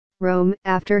Rome.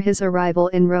 After his arrival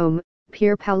in Rome,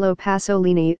 Pier Paolo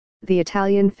Pasolini, the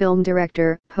Italian film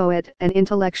director, poet, and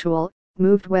intellectual,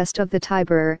 moved west of the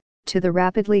Tiber, to the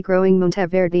rapidly growing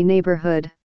Monteverdi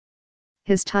neighborhood.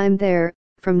 His time there,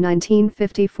 from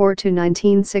 1954 to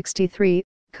 1963,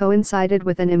 coincided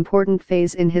with an important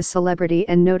phase in his celebrity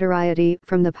and notoriety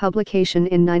from the publication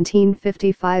in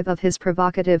 1955 of his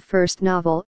provocative first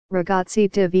novel,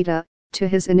 Ragazzi di Vita, to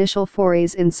his initial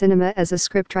forays in cinema as a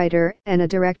scriptwriter and a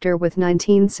director with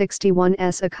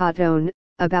 1961's Accadone,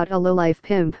 about a low-life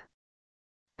pimp.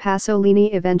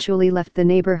 Pasolini eventually left the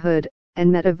neighborhood,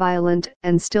 and met a violent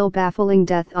and still baffling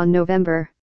death on November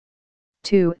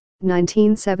 2,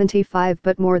 1975.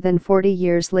 But more than 40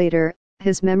 years later,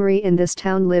 his memory in this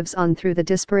town lives on through the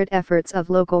disparate efforts of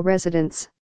local residents.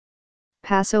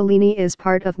 Pasolini is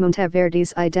part of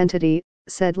Monteverdi's identity,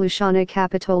 said Luciana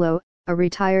Capitolo, a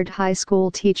retired high school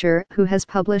teacher who has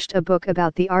published a book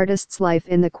about the artist's life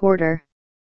in the quarter.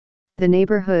 The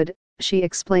neighborhood, she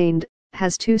explained,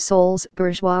 has two souls,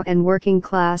 bourgeois and working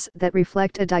class, that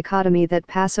reflect a dichotomy that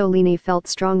Pasolini felt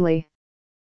strongly.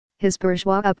 His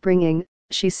bourgeois upbringing,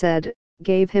 she said,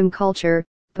 gave him culture,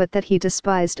 but that he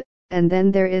despised, and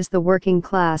then there is the working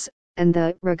class, and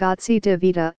the ragazzi di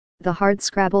vita, the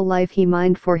hard-scrabble life he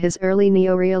mined for his early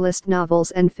neorealist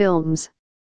novels and films.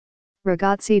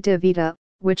 Ragazzi di Vita,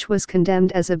 which was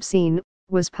condemned as obscene,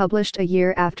 was published a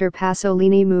year after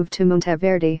Pasolini moved to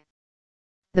Monteverdi.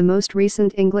 The most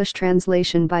recent English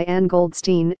translation by Anne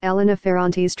Goldstein, Elena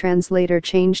Ferrante's translator,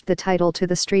 changed the title to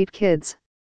The Street Kids.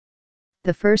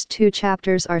 The first two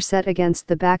chapters are set against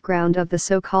the background of the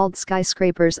so-called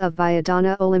skyscrapers of Via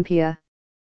Donna Olimpia.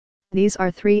 These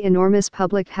are three enormous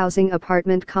public housing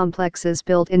apartment complexes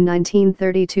built in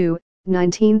 1932,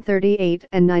 1938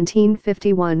 and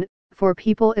 1951, for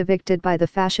people evicted by the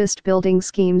fascist building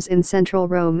schemes in central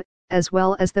Rome, as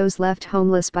well as those left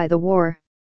homeless by the war.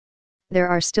 There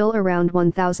are still around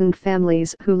 1,000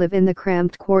 families who live in the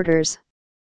cramped quarters.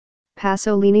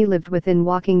 Pasolini lived within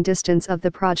walking distance of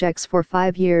the projects for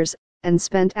 5 years, and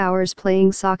spent hours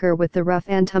playing soccer with the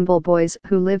rough-and-tumble boys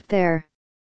who lived there.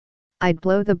 "I'd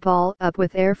blow the ball up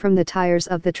with air from the tires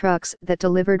of the trucks that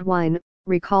delivered wine,"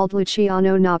 recalled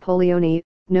Luciano Napoleoni,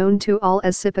 known to all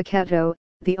as Cipachetto,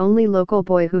 the only local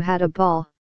boy who had a ball.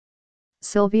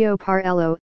 Silvio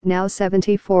Parello, now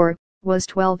 74, was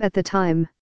 12 at the time.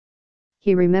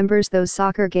 He remembers those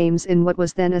soccer games in what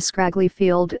was then a scraggly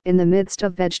field in the midst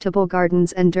of vegetable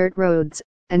gardens and dirt roads,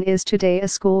 and is today a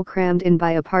school crammed in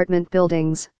by apartment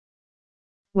buildings.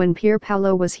 "When Pier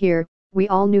Paolo was here, we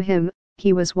all knew him,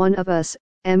 he was one of us."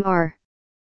 Mr.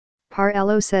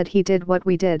 Parello said he did what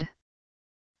we did.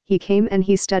 "He came and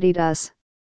he studied us."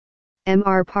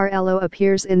 Mr. Parello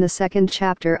appears in the second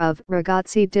chapter of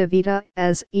Ragazzi di Vita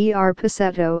as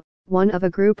Pasetto, one of a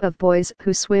group of boys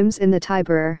who swims in the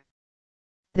Tiber.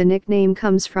 The nickname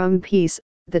comes from Peace,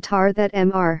 the tar that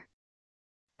Mr.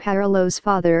 Parello's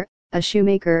father, a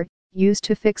shoemaker, used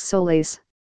to fix soles.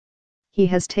 He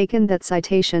has taken that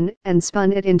citation and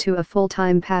spun it into a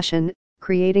full-time passion,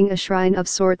 creating a shrine of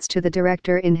sorts to the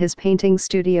director in his painting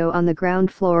studio on the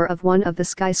ground floor of one of the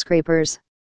skyscrapers.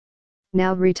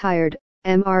 Now retired,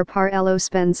 Mr. Parello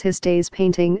spends his days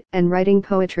painting and writing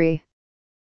poetry.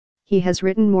 He has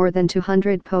written more than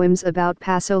 200 poems about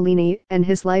Pasolini and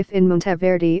his life in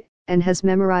Monteverdi, and has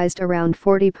memorized around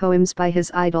 40 poems by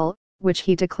his idol, which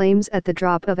he declaims at the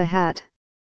drop of a hat.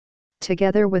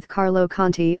 Together with Carlo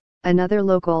Conti, another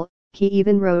local, he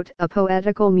even wrote a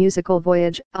poetical musical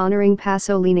voyage honoring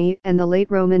Pasolini and the late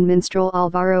Roman minstrel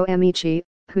Alvaro Amici,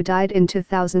 who died in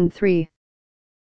 2003.